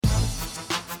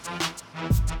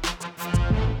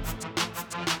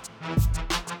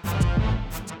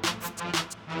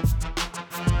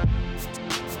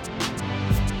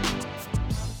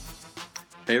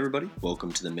Hey everybody,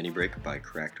 welcome to the Mini Break by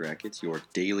Cracked Rackets, your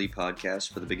daily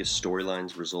podcast for the biggest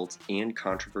storylines, results, and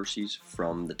controversies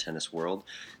from the tennis world.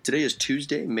 Today is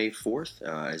Tuesday, May 4th.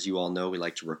 As you all know, we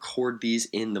like to record these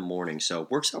in the morning, so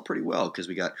it works out pretty well because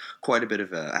we got quite a bit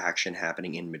of action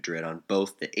happening in Madrid on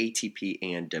both the ATP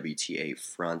and WTA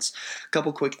fronts. A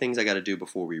couple quick things I got to do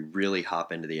before we really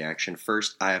hop into the action.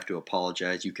 First, I have to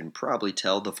apologize. You can probably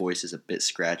tell the voice is a bit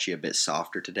scratchy, a bit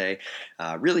softer today,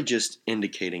 really just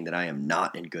indicating that I am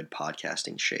not in good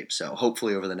podcasting shape. So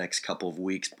hopefully over the next couple of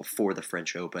weeks before the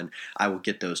French Open, I will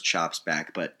get those chops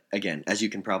back. But again, as you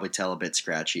can probably tell, a bit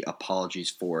scratchy. Apologies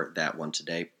for that one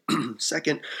today.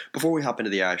 Second, before we hop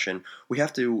into the action, we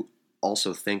have to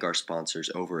also thank our sponsors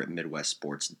over at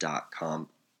MidwestSports.com.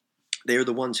 They are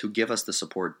the ones who give us the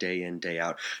support day in, day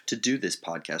out to do this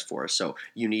podcast for us. So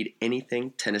you need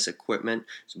anything, tennis equipment,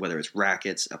 whether it's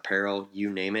rackets, apparel,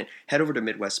 you name it, head over to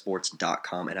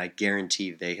MidwestSports.com, and I guarantee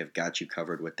they have got you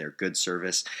covered with their good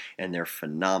service and their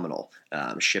phenomenal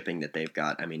shipping that they've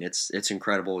got. I mean, it's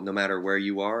incredible. No matter where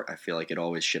you are, I feel like it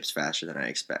always ships faster than I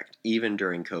expect, even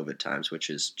during COVID times,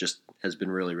 which is has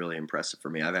been really, really impressive for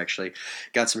me. I've actually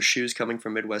got some shoes coming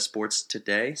from Midwest Sports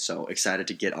today, so excited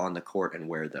to get on the court and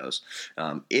wear those.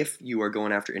 If you are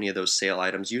going after any of those sale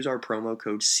items, use our promo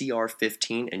code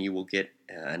CR15 and you will get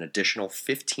an additional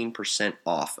 15%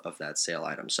 off of that sale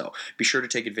item. So be sure to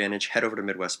take advantage. Head over to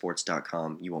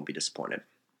MidwestSports.com. You won't be disappointed.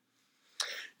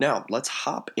 Now, let's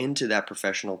hop into that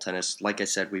professional tennis. Like I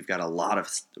said, we got a lot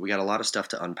of stuff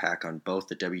to unpack on both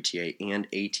the WTA and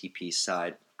ATP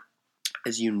side.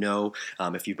 As you know,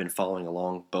 if you've been following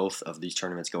along both of these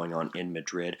tournaments going on in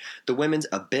Madrid, the women's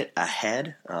a bit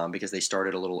ahead because they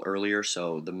started a little earlier,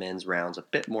 so the men's round's a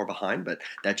bit more behind, but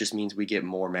that just means we get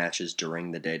more matches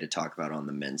during the day to talk about on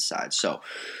the men's side. So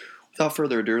without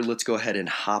further ado, let's go ahead and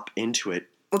hop into it.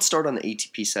 Let's start on the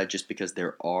ATP side just because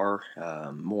there are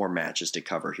more matches to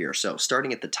cover here. So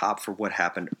starting at the top for what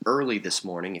happened early this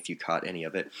morning, if you caught any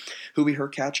of it, Hubie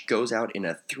Hurkacz goes out in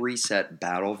a 3-set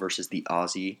battle versus the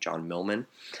Aussie John Millman.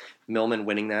 Millman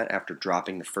winning that after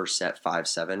dropping the first set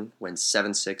 5-7, wins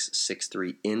 7-6,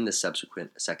 6-3 in the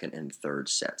subsequent second and third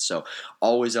set. So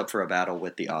always up for a battle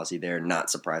with the Aussie there. Not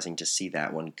surprising to see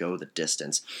that one go the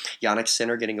distance. Jannik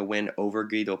Sinner getting a win over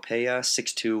Guido Pella,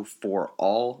 6-2 for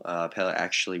all. Pella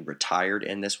actually retired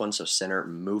in this one, so Sinner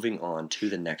moving on to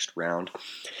the next round.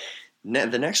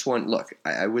 The next one, look,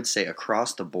 I would say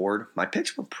across the board, my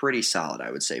picks were pretty solid,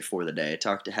 I would say, for the day.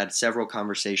 Had several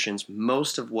conversations.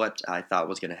 Most of what I thought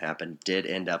was going to happen did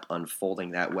end up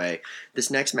unfolding that way. This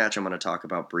next match I'm going to talk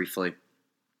about briefly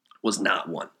was not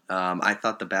one. I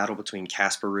thought the battle between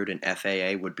Casper Ruud and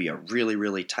FAA would be a really,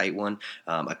 really tight one,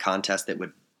 a contest that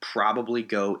would probably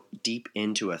go deep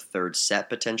into a third set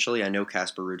potentially. I know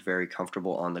Casper Ruud very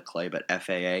comfortable on the clay, but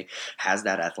FAA has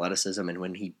that athleticism, and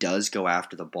when he does go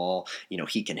after the ball,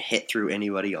 he can hit through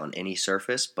anybody on any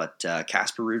surface, but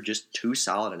Casper Ruud just too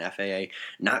solid, and FAA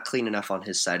not clean enough on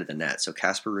his side of the net. So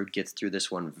Casper Ruud gets through this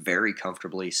one very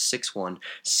comfortably, 6-1,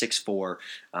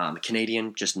 6-4.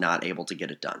 Canadian just not able to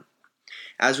get it done.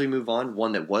 As we move on,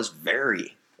 one that was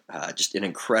very just an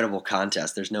incredible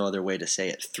contest. There's no other way to say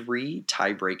it. 3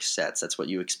 tie-break sets. That's what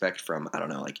you expect from,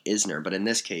 like Isner. But in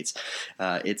this case,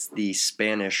 it's the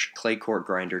Spanish clay court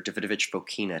grinder, Davidovich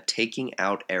Fokina, taking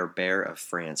out Herbert of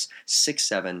France,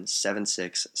 6-7,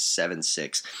 7-6,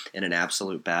 7-6 in an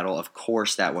absolute battle. Of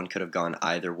course, that one could have gone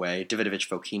either way. Davidovich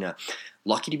Fokina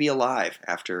lucky to be alive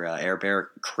after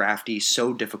Herbert crafty,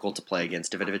 so difficult to play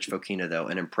against. Davidovich Fokina, though,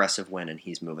 an impressive win, and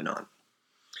he's moving on.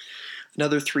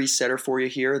 Another 3-setter for you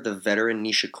here, the veteran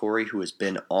Nishikori, who has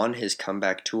been on his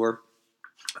comeback tour.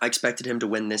 I expected him to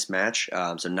win this match,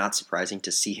 so not surprising to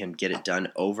see him get it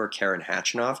done over Karen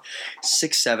Khachanov.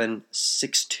 6-7,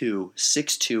 6-2,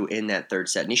 6-2 in that third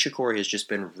set. Nishikori has just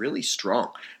been really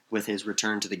strong with his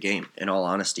return to the game, in all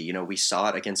honesty. We saw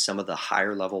it against some of the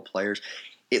higher-level players.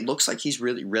 It looks like he's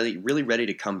really, really, really ready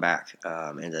to come back.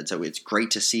 And so it's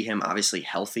great to see him obviously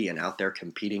healthy and out there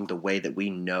competing the way that we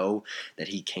know that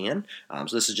he can.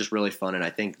 So this is just really fun, and I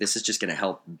think this is just going to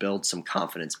help build some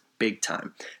confidence big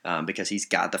time because he's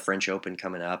got the French Open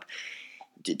coming up.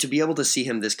 To be able to see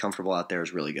him this comfortable out there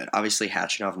is really good. Obviously,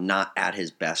 Khachanov not at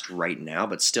his best right now,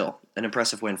 but still an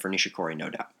impressive win for Nishikori, no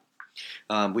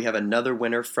doubt. We have another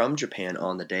winner from Japan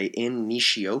on the day in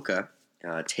Nishioka,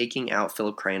 taking out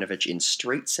Filip Krajinovic in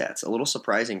straight sets. A little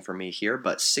surprising for me here,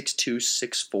 but 6-2,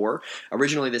 6-4.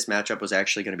 Originally, this matchup was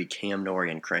actually going to be Cam Norrie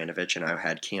and Krajinovic, and I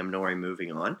had Cam Norrie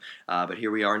moving on. But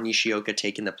here we are, Nishioka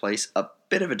taking the place, a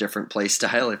bit of a different play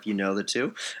style if you know the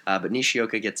two. But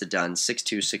Nishioka gets it done,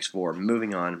 6-2, 6-4,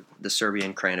 moving on, the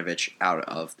Serbian Krajinovic out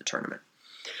of the tournament.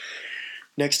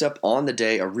 Next up on the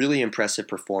day, a really impressive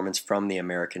performance from the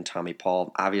American Tommy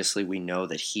Paul. Obviously, we know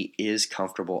that he is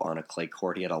comfortable on a clay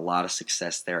court. He had a lot of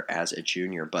success there as a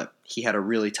junior, but he had a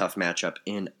really tough matchup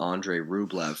in Andrei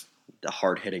Rublev, the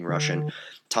hard-hitting Russian.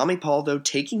 Tommy Paul, though,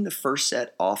 taking the first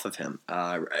set off of him.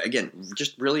 Again,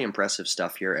 just really impressive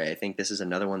stuff here. I think this is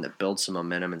another one that builds some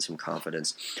momentum and some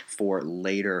confidence for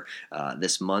later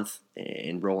this month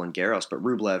in Roland Garros. But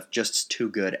Rublev just too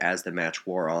good as the match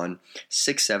wore on.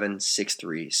 6-7,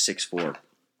 6-3, 6-4.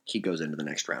 He goes into the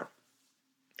next round.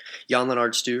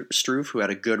 Jan-Lennard Struve, who had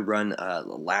a good run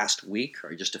last week,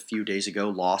 or just a few days ago,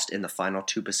 lost in the final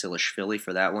to Basilashvili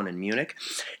for that one in Munich.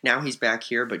 Now he's back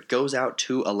here, but goes out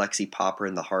to Alexei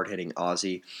Popyrin, the hard-hitting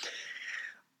Aussie.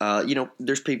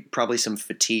 There's probably some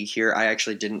fatigue here. I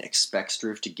actually didn't expect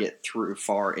Struve to get through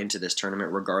far into this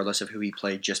tournament, regardless of who he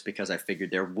played, just because I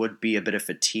figured there would be a bit of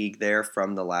fatigue there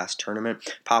from the last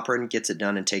tournament. Popyrin gets it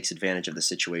done and takes advantage of the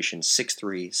situation.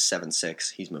 6-3,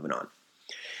 7-6. He's moving on.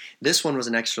 This one was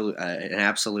an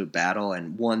absolute battle,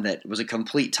 and one that was a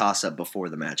complete toss-up before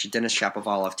the match. Denis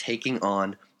Shapovalov taking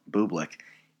on Bublik.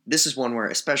 This is one where,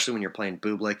 especially when you're playing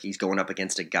Bublik, he's going up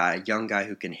against a young guy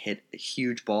who can hit a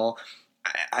huge ball.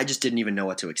 I just didn't even know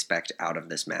what to expect out of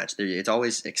this match. It's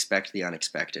always expect the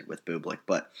unexpected with Bublik,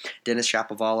 but Denis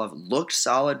Shapovalov looked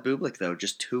solid. Bublik, though,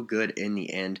 just too good in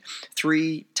the end.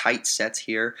 3 tight sets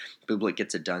here. Bublik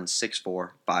gets it done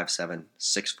 6-4, 5-7,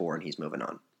 6-4, and he's moving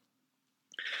on.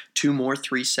 2 more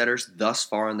 3-setters thus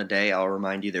far on the day. I'll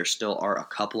remind you there still are a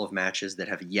couple of matches that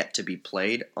have yet to be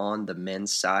played on the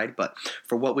men's side, but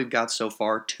for what we've got so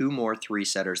far, 2 more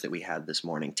 3-setters that we had this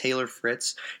morning. Taylor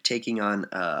Fritz taking on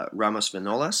Ramos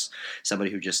Vinolas, somebody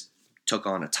who just took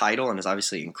on a title and is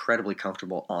obviously incredibly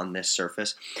comfortable on this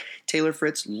surface. Taylor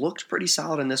Fritz looked pretty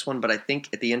solid in this one, but I think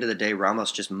at the end of the day,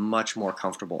 Ramos just much more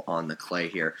comfortable on the clay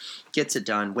here. Gets it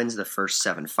done, wins the first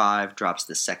 7-5, drops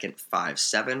the second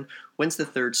 5-7, wins the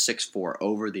third 6-4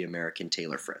 over the American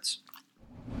Taylor Fritz.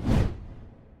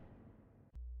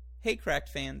 Hey, Cracked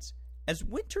fans. As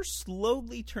winter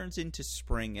slowly turns into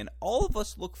spring and all of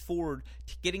us look forward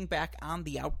to getting back on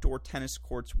the outdoor tennis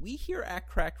courts, we here at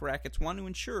Cracked Racquets want to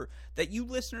ensure that you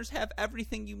listeners have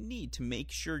everything you need to make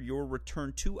sure your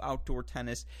return to outdoor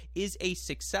tennis is a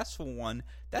successful one.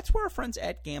 That's where our friends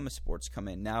at Gamma Sports come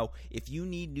in. Now, if you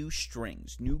need new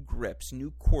strings, new grips,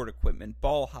 new court equipment,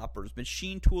 ball hoppers,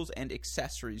 machine tools, and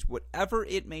accessories, whatever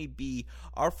it may be,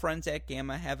 our friends at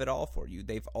Gamma have it all for you.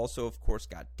 They've also, of course,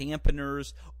 got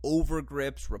dampeners, over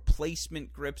grips,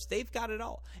 replacement grips. They've got it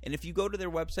all. And if you go to their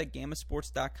website,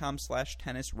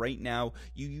 gammasports.com/tennis right now,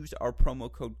 you use our promo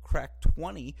code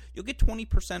CRACK20, you'll get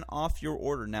 20% off your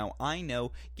order. Now, I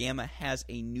know Gamma has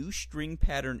a new string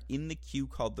pattern in the queue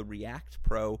called the React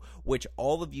Pro, which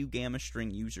all of you Gamma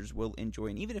string users will enjoy.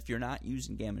 And even if you're not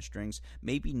using Gamma strings,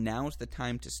 maybe now's the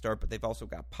time to start. But they've also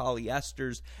got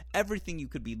polyesters, everything you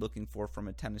could be looking for from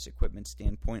a tennis equipment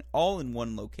standpoint, all in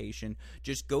one location.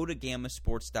 Just go to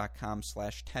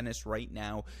gammasports.com/tennis right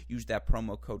now. Use that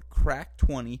promo code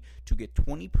CRACK20 to get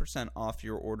 20% off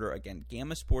your order. Again,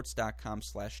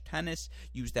 gammasports.com/tennis.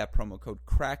 Use that promo code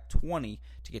CRACK20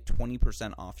 to get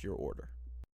 20% off your order.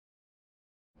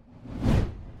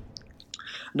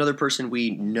 Another person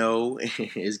we know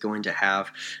is going to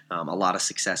have a lot of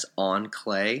success on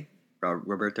clay,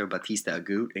 Roberto Bautista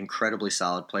Agut, incredibly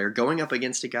solid player, going up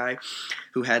against a guy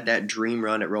who had that dream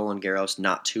run at Roland Garros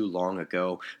not too long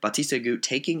ago. Bautista Agut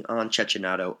taking on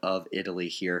Cecchinato of Italy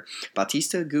here.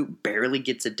 Bautista Agut barely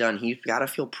gets it done. He's got to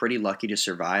feel pretty lucky to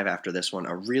survive after this one.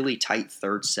 A really tight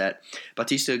third set.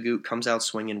 Bautista Agut comes out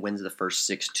swinging, wins the first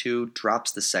 6-2,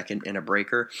 drops the second in a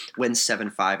breaker, wins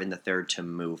 7-5 in the third to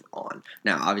move on.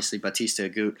 Now, obviously, Bautista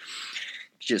Agut,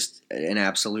 just an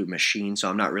absolute machine, so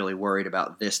I'm not really worried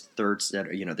about this third set,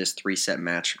 this 3-set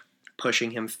match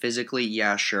pushing him physically.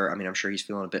 Yeah, sure. I mean, I'm sure he's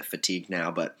feeling a bit fatigued now,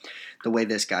 but the way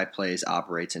this guy plays,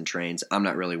 operates, and trains, I'm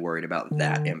not really worried about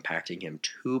that impacting him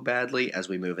too badly as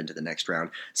we move into the next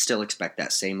round. Still expect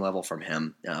that same level from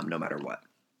him, no matter what.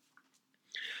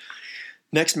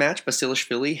 Next match,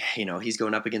 Basilashvili, he's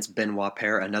going up against Benoit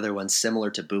Paire, another one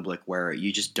similar to Bublik where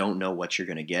you just don't know what you're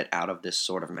going to get out of this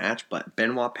sort of match. But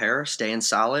Benoit Paire staying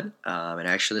solid, and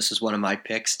actually this is one of my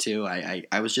picks too.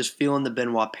 I was just feeling the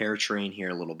Benoit Paire train here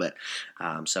a little bit,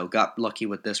 so got lucky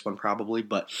with this one probably.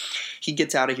 But he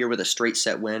gets out of here with a straight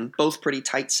set win. Both pretty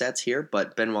tight sets here,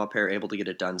 but Benoit Paire able to get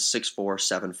it done 6-4,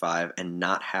 7-5, and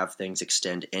not have things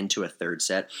extend into a third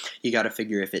set. You got to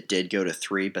figure if it did go to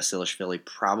 3, Basilashvili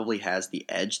probably has the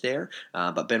edge there,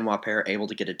 but Benoit Paire able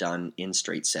to get it done in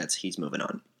straight sets. He's moving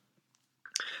on.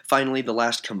 Finally, the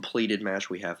last completed match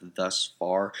we have thus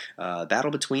far,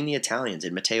 battle between the Italians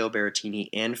in Matteo Berrettini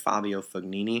and Fabio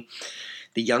Fognini.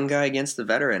 The young guy against the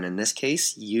veteran. In this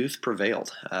case, youth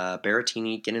prevailed.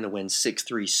 Berrettini getting the win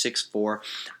 6-3, 6-4.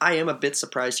 I am a bit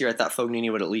surprised here. I thought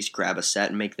Fognini would at least grab a set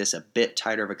and make this a bit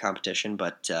tighter of a competition,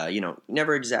 but,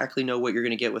 never exactly know what you're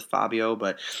going to get with Fabio,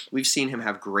 but we've seen him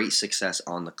have great success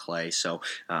on the clay. So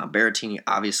Berrettini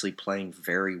obviously playing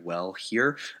very well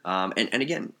here. And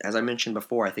again, as I mentioned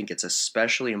before, I think it's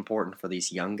especially important for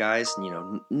these young guys,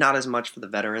 not as much for the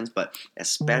veterans, but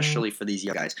especially for these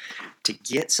young guys, to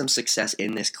get some success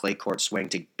in this clay court swing,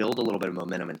 to build a little bit of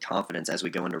momentum and confidence as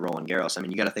we go into Roland Garros. I mean,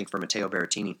 you got to think for Matteo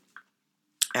Berrettini,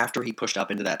 after he pushed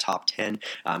up into that top 10,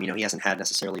 he hasn't had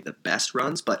necessarily the best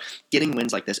runs, but getting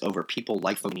wins like this over people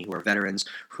like Fognini who are veterans,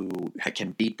 who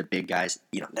can beat the big guys,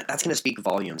 that's going to speak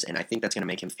volumes, and I think that's going to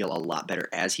make him feel a lot better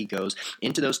as he goes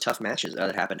into those tough matches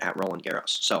that happen at Roland Garros.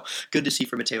 So good to see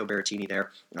for Matteo Berrettini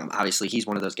there. Obviously, he's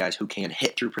one of those guys who can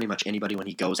hit through pretty much anybody when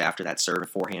he goes after that serve and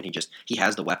forehand. He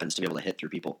has the weapons to be able to hit through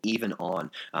people, even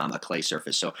on a clay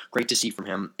surface. So great to see from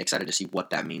him. Excited to see what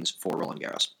that means for Roland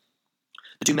Garros.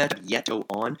 The two matches have yet to go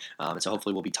on, and so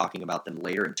hopefully we'll be talking about them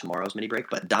later in tomorrow's mini break.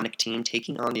 But Dominic Thiem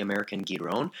taking on the American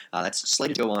Giron. That's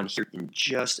slated to go on here in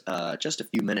just a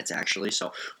few minutes, actually.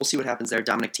 So we'll see what happens there.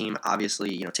 Dominic Thiem,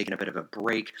 obviously, taking a bit of a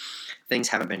break. Things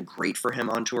haven't been great for him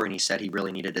on tour, and he said he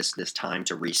really needed this time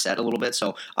to reset a little bit.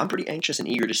 So I'm pretty anxious and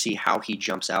eager to see how he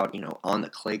jumps out. On the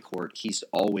clay court, he's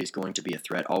always going to be a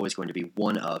threat, always going to be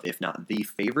one of, if not the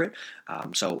favorite.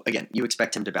 So again, you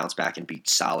expect him to bounce back and be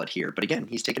solid here. But again,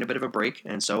 he's taking a bit of a break.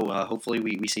 And so hopefully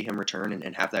we see him return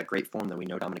and have that great form that we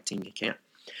know Dominic Thiem can.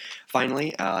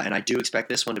 Finally, and I do expect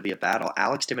this one to be a battle,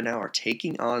 Alex de Minaur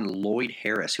taking on Lloyd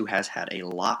Harris, who has had a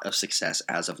lot of success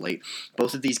as of late.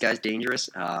 Both of these guys dangerous.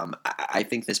 I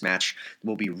think this match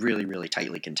will be really, really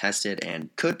tightly contested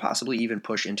and could possibly even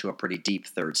push into a pretty deep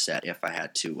third set if I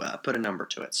had to put a number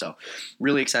to it. So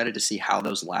really excited to see how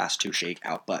those last two shake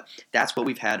out. But that's what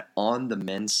we've had on the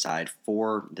men's side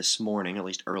for this morning, at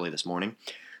least early this morning.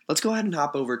 Let's go ahead and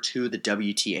hop over to the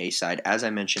WTA side. As I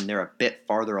mentioned, they're a bit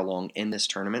farther along in this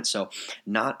tournament, so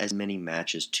not as many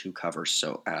matches to cover.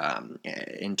 So,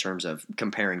 in terms of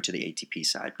comparing to the ATP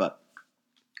side, but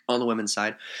on the women's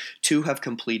side, two have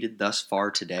completed thus far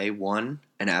today. One,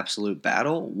 an absolute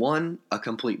battle. One, a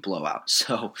complete blowout.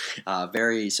 So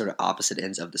very sort of opposite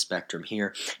ends of the spectrum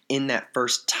here. In that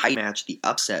first tight match, the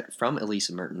upset from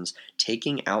Elisa Mertens,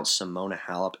 taking out Simona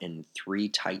Halep in three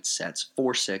tight sets,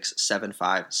 4-6, 7-5,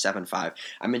 7-5.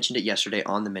 I mentioned it yesterday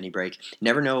on the mini break.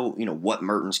 Never know, what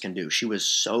Mertens can do. She was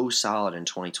so solid in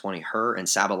 2020. Her and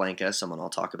Sabalenka, someone I'll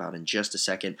talk about in just a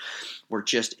second, were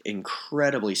just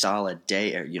incredibly solid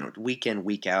week in,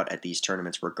 week out at these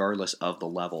tournaments, regardless of the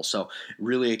level. So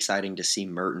really exciting to see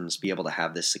Mertens be able to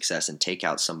have this success and take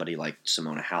out somebody like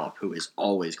Simona Halep, who is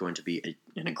always going to be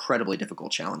an incredibly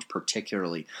difficult challenge,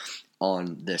 particularly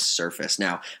on this surface.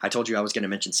 Now, I told you I was going to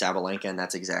mention Sabalenka, and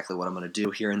that's exactly what I'm going to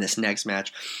do here in this next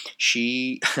match.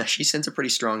 She sends a pretty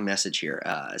strong message here.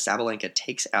 Sabalenka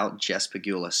takes out Jess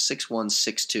Pegula 6-1,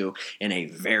 6-2 in a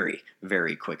very,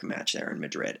 very quick match there in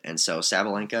Madrid. And so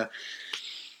Sabalenka,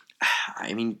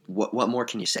 I mean, what more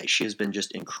can you say? She has been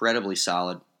just incredibly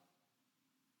solid.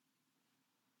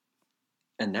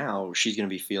 And now she's going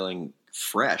to be feeling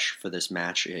fresh for this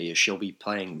match. She'll be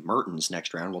playing Mertens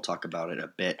next round. We'll talk about it a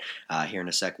bit here in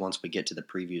a sec once we get to the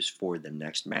previews for the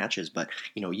next matches. But,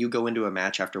 you go into a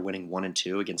match after winning 1 and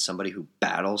 2 against somebody who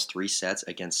battles 3 sets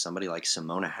against somebody like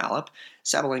Simona Halep.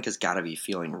 Sabalenka's got to be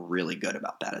feeling really good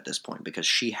about that at this point because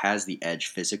she has the edge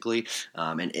physically.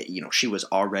 She was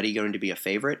already going to be a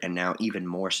favorite, and now even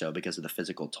more so because of the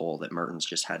physical toll that Mertens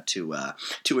just had to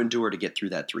endure to get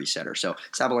through that 3-setter. So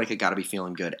Sabalenka got to be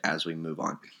feeling good as we move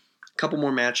on. Couple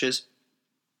more matches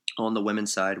on the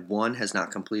women's side. One has not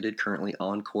completed, currently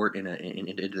on court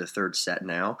into the third set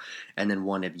now, and then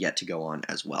one have yet to go on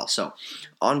as well. So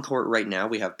on court right now,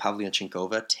 we have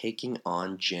Pavlyuchenkova taking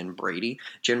on Jen Brady.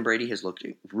 Jen Brady has looked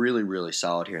really, really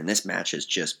solid here, and this match has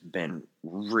just been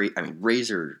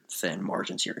razor thin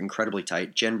margins here, incredibly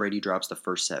tight. Jen Brady drops the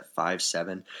first set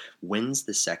 5-7, wins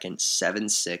the second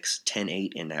 7-6,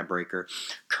 10-8 in that breaker.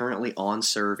 Currently on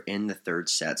serve in the third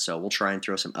set, so we'll try and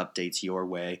throw some updates your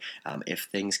way if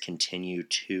things continue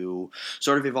to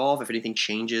sort of evolve. If anything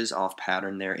changes off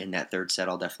pattern there in that third set,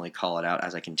 I'll definitely call it out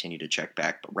as I continue to check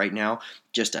back. But right now,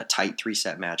 just a tight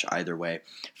 3-set match either way.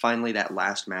 Finally, that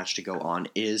last match to go on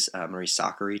is Marie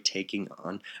Sakkari taking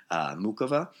on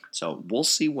Mukova. So we'll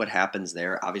see what happens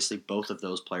there. Obviously, both of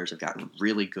those players have gotten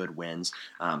really good wins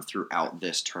throughout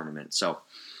this tournament. So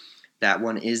that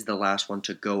one is the last one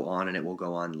to go on, and it will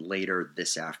go on later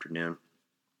this afternoon.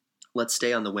 Let's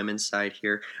stay on the women's side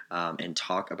here and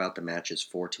talk about the matches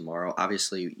for tomorrow.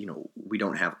 Obviously, we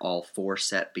don't have all four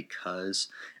set because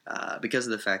of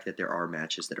the fact that there are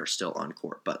matches that are still on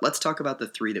court. But let's talk about the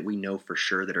three that we know for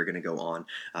sure that are going to go on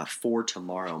for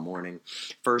tomorrow morning.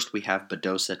 First, we have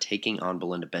Badosa taking on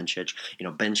Belinda Bencic.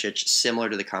 Bencic, similar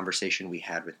to the conversation we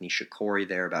had with Nishikori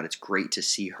there about it's great to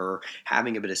see her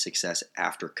having a bit of success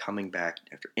after coming back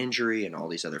after injury and all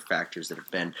these other factors that have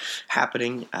been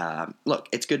happening. Look,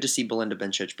 it's good to see Belinda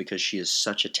Bencic because she is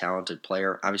such a talented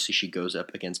player. Obviously, she goes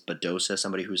up against Badosa,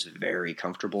 somebody who's very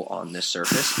comfortable on this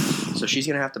surface. So she's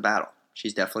going to have to battle.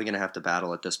 She's definitely going to have to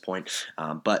battle at this point.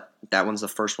 But that one's the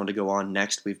first one to go on.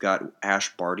 Next, we've got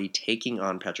Ash Barty taking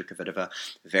on Petra Kvitova.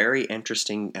 Very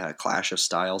interesting clash of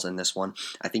styles in this one.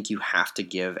 I think you have to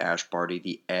give Ash Barty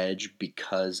the edge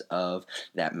because of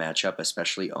that matchup,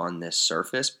 especially on this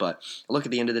surface. But look,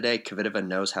 at the end of the day, Kvitova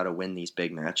knows how to win these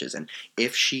big matches. And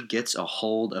if she gets a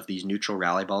hold of these neutral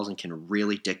rally balls and can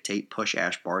really push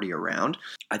Ash Barty around,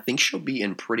 I think she'll be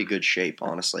in pretty good shape,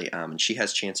 honestly. And she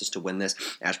has chances to win this.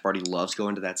 Ash Barty loves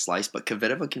going to that slice, but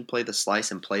Kvitova can play the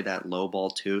slice and play that low ball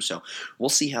too, so we'll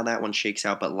see how that one shakes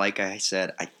out. But like I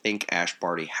said, I think Ash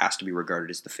Barty has to be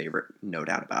regarded as the favorite, no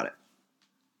doubt about it.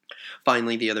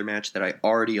 Finally, the other match that I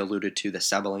already alluded to, the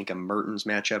Sabalenka-Mertens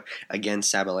matchup. Again,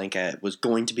 Sabalenka was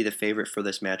going to be the favorite for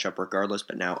this matchup regardless,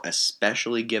 but now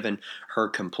especially given her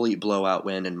complete blowout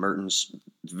win and Mertens'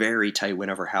 very tight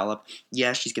win over Halep,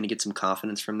 yeah, she's going to get some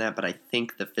confidence from that, but I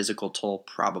think the physical toll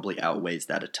probably outweighs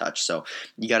that a touch. So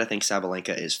you got to think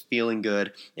Sabalenka is feeling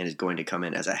good and is going to come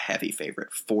in as a heavy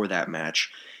favorite for that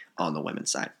match on the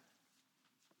women's side.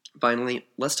 Finally,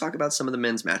 let's talk about some of the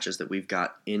men's matches that we've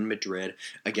got in Madrid.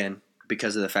 Again,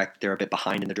 because of the fact that they're a bit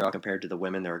behind in the draw compared to the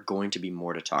women, there are going to be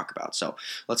more to talk about. So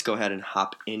let's go ahead and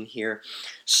hop in here.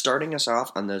 Starting us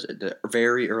off on the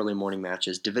very early morning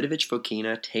matches,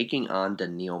 Davidovich-Fokina taking on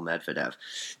Daniil Medvedev.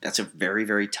 That's a very,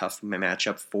 very tough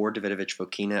matchup for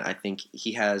Davidovich-Fokina. I think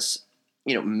he has...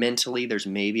 mentally, there's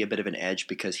maybe a bit of an edge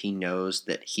because he knows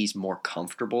that he's more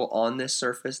comfortable on this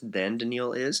surface than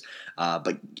Daniil is.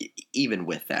 But even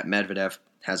with that, Medvedev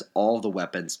has all the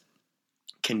weapons,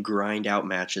 can grind out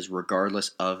matches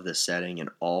regardless of the setting and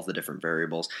all of the different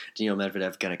variables. Daniil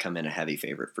Medvedev going to come in a heavy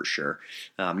favorite for sure.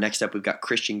 Next up, we've got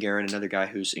Christian Garin, another guy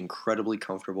who's incredibly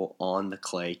comfortable on the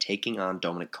clay, taking on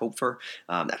Dominik Koepfer.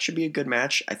 That should be a good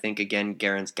match. I think, again,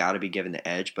 Garin's got to be given the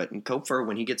edge, but in Koepfer,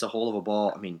 when he gets a hold of a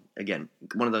ball, again,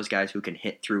 one of those guys who can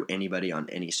hit through anybody on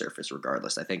any surface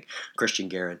regardless. I think Christian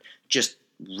Garin just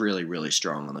really, really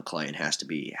strong on the clay and has to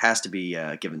be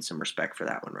given some respect for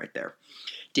that one right there.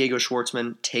 Diego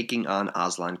Schwartzman taking on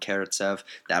Aslan Karatsev.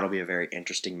 That'll be a very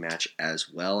interesting match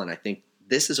as well, and I think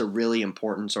this is a really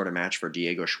important sort of match for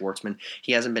Diego Schwartzman.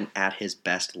 He hasn't been at his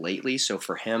best lately, so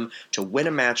for him to win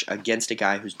a match against a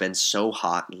guy who's been so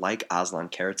hot like Aslan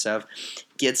Karatsev,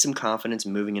 get some confidence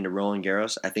moving into Roland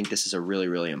Garros, I think this is a really,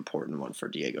 really important one for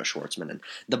Diego Schwartzman. And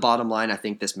the bottom line, I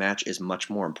think this match is much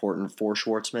more important for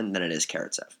Schwartzman than it is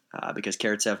Karatsev, because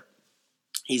Karatsev,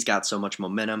 he's got so much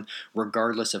momentum,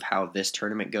 regardless of how this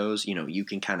tournament goes. You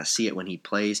can kind of see it when he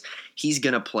plays. He's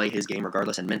going to play his game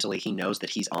regardless, and mentally he knows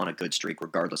that he's on a good streak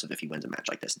regardless of if he wins a match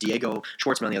like this. Diego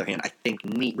Schwartzman, on the other hand, I think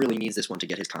really needs this one to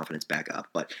get his confidence back up.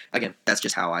 But again, that's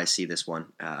just how I see this one.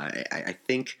 I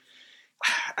think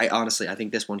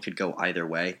this one could go either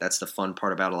way. That's the fun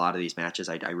part about a lot of these matches.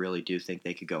 I really do think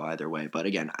they could go either way. But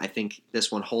again, I think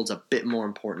this one holds a bit more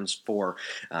importance for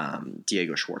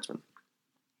Diego Schwartzman.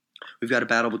 We've got a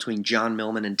battle between John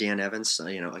Millman and Dan Evans.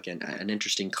 Again, an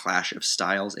interesting clash of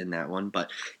styles in that one.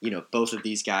 But, both of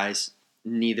these guys,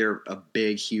 neither a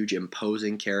big, huge,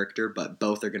 imposing character, but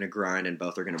both are going to grind and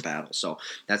both are going to battle. So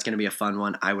that's going to be a fun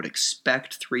one. I would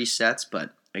expect 3 sets,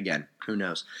 but again, who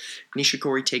knows?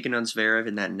 Nishikori taking on Zverev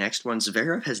in that next one.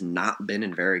 Zverev has not been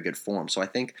in very good form. So I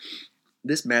think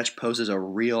this match poses a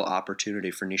real opportunity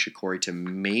for Nishikori to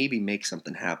maybe make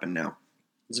something happen now.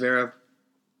 Zverev,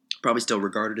 probably still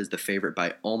regarded as the favorite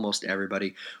by almost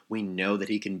everybody. We know that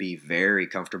he can be very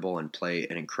comfortable and play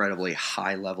an incredibly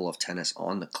high level of tennis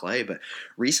on the clay, but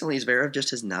recently Zverev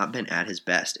just has not been at his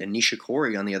best. And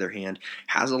Nishikori, on the other hand,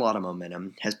 has a lot of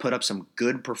momentum, has put up some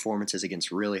good performances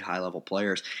against really high-level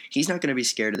players. He's not going to be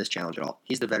scared of this challenge at all.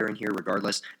 He's the veteran here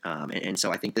regardless, and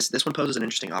so I think this one poses an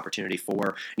interesting opportunity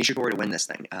for Nishikori to win this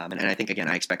thing. And I think, again,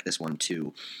 I expect this one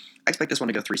to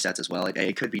go 3 sets as well.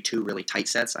 It could be 2 really tight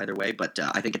sets either way, but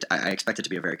I expect it to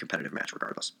be a very competitive match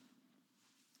regardless.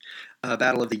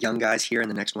 Battle of the young guys here in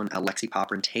the next one. Alexei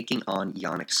Popyrin taking on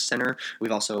Yannick Sinner.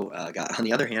 We've also got, on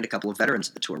the other hand, a couple of veterans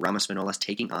of the tour. Ramos Vinolas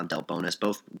taking on Del Bonis,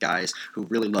 both guys who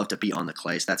really love to be on the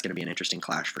clay, so that's going to be an interesting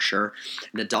clash for sure.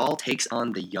 Nadal takes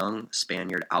on the young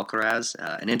Spaniard Alcaraz.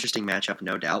 An interesting matchup,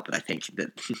 no doubt, but I think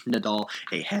that Nadal,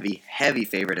 a heavy, heavy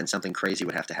favorite, and something crazy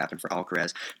would have to happen for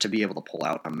Alcaraz to be able to pull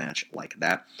out a match like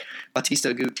that.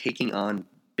 Bautista Agut taking on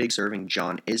big serving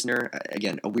John Isner.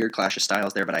 Again, a weird clash of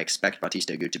styles there, but I expect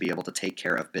Bautista Agut to be able to take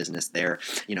care of business there.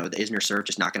 The Isner serve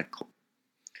just not going to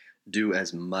do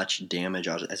as much damage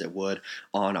as it would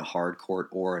on a hard court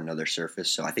or another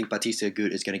surface. So I think Bautista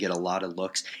Agut is going to get a lot of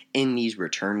looks in these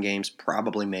return games,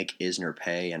 probably make Isner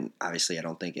pay, and obviously I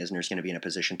don't think Isner is going to be in a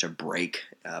position to break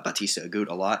Bautista Agut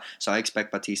a lot. So I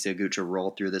expect Bautista Agut to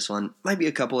roll through this one. Might be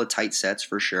a couple of tight sets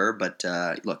for sure, but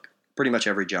look, pretty much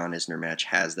every John Isner match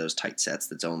has those tight sets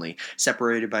that's only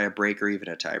separated by a break or even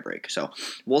a tie break. So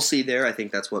we'll see there. I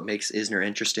think that's what makes Isner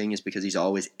interesting, is because he's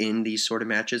always in these sort of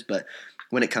matches. But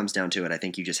when it comes down to it, I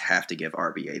think you just have to give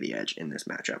RBA the edge in this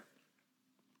matchup.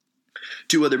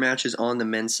 Two other matches on the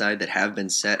men's side that have been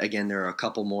set. Again, there are a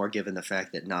couple more given the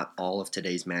fact that not all of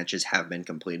today's matches have been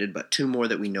completed, but two more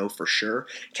that we know for sure.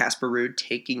 Casper Ruud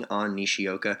taking on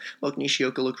Nishioka. Look,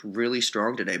 Nishioka looked really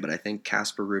strong today, but I think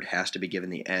Casper Ruud has to be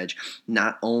given the edge,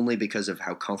 not only because of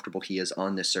how comfortable he is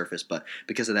on this surface, but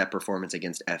because of that performance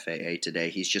against FAA today.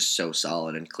 He's just so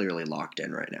solid and clearly locked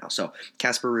in right now. So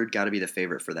Casper Ruud got to be the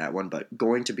favorite for that one, but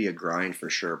going to be a grind for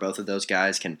sure. Both of those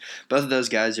guys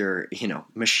are,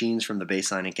 machines from the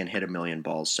baseline and can hit a million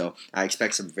balls. So I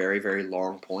expect some very, very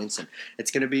long points, and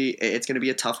it's gonna be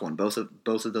a tough one. Both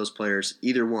of those players,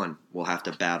 either one, will have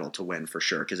to battle to win for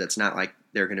sure, because it's not like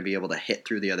they're going to be able to hit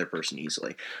through the other person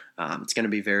easily. It's going to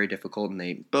be very difficult,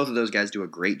 and both of those guys do a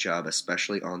great job,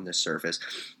 especially on this surface,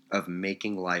 of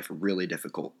making life really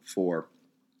difficult for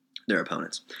their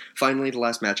opponents. Finally, the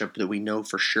last matchup that we know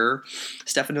for sure,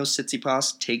 Stefanos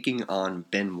Tsitsipas taking on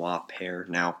Benoit Paire.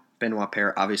 Now, Benoit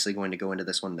Paire obviously going to go into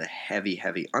this one the heavy,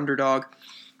 heavy underdog,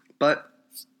 but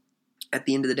at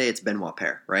the end of the day, it's Benoit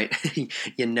Paire, right?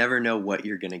 You never know what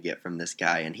you're going to get from this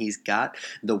guy, and he's got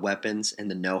the weapons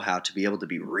and the know-how to be able to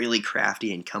be really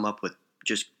crafty and come up with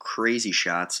just crazy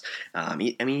shots.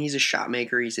 He's a shot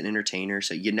maker, he's an entertainer,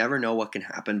 so you never know what can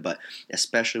happen, but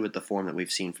especially with the form that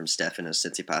we've seen from Stefanos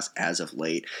Tsitsipas as of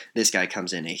late, this guy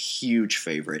comes in a huge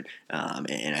favorite,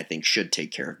 and I think should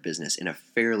take care of business in a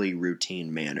fairly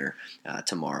routine manner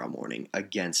tomorrow morning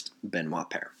against Benoit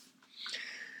Paire.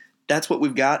 That's what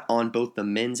we've got on both the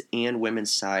men's and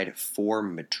women's side for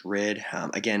Madrid.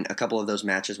 Again, a couple of those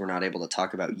matches we're not able to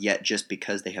talk about yet just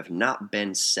because they have not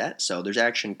been set. So there's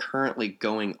action currently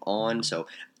going on. So,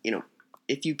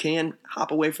 if you can,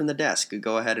 hop away from the desk.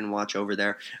 Go ahead and watch over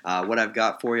there. What I've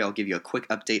got for you, I'll give you a quick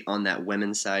update on that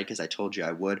women's side because I told you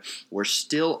I would. We're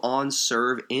still on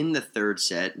serve in the third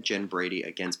set, Jen Brady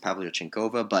against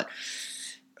Pavlyuchenkova, but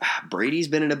Brady's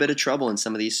been in a bit of trouble in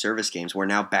some of these service games. We're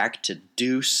now back to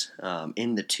deuce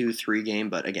in the 2-3 game,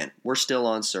 but again, we're still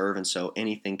on serve, and so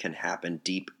anything can happen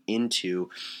deep into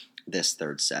this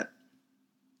third set.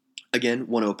 Again,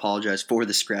 want to apologize for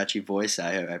the scratchy voice.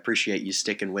 I appreciate you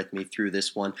sticking with me through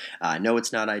this one. I know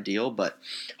it's not ideal, but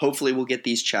hopefully we'll get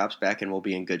these chops back and we'll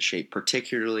be in good shape,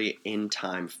 particularly in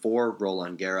time for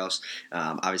Roland Garros.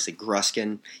 Obviously,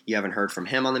 Gruskin, you haven't heard from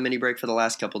him on the mini break for the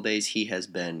last couple days. He has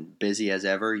been busy as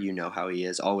ever. You know how he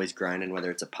is, always grinding, whether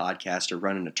it's a podcast or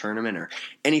running a tournament or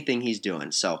anything he's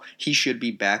doing. So he should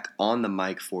be back on the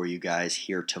mic for you guys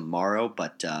here tomorrow,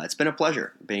 but it's been a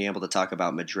pleasure being able to talk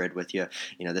about Madrid with you.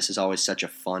 This is always such a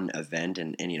fun event,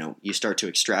 and you start to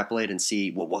extrapolate and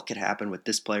see, well, what could happen with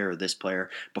this player or this player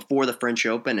before the French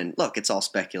Open, and look, it's all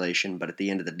speculation, but at the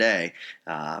end of the day,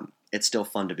 it's still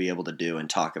fun to be able to do and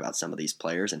talk about some of these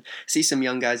players and see some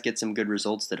young guys get some good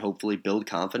results that hopefully build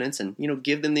confidence and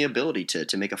give them the ability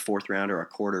to make a fourth round or a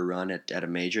quarter run at a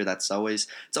major. It's always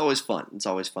fun. It's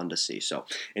always fun to see. So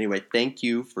anyway, thank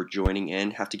you for joining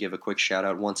in. Have to give a quick shout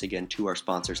out once again to our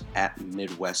sponsors at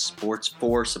Midwest Sports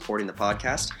for supporting the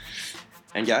podcast.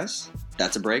 And guys,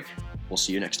 that's a break. We'll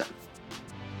see you next time.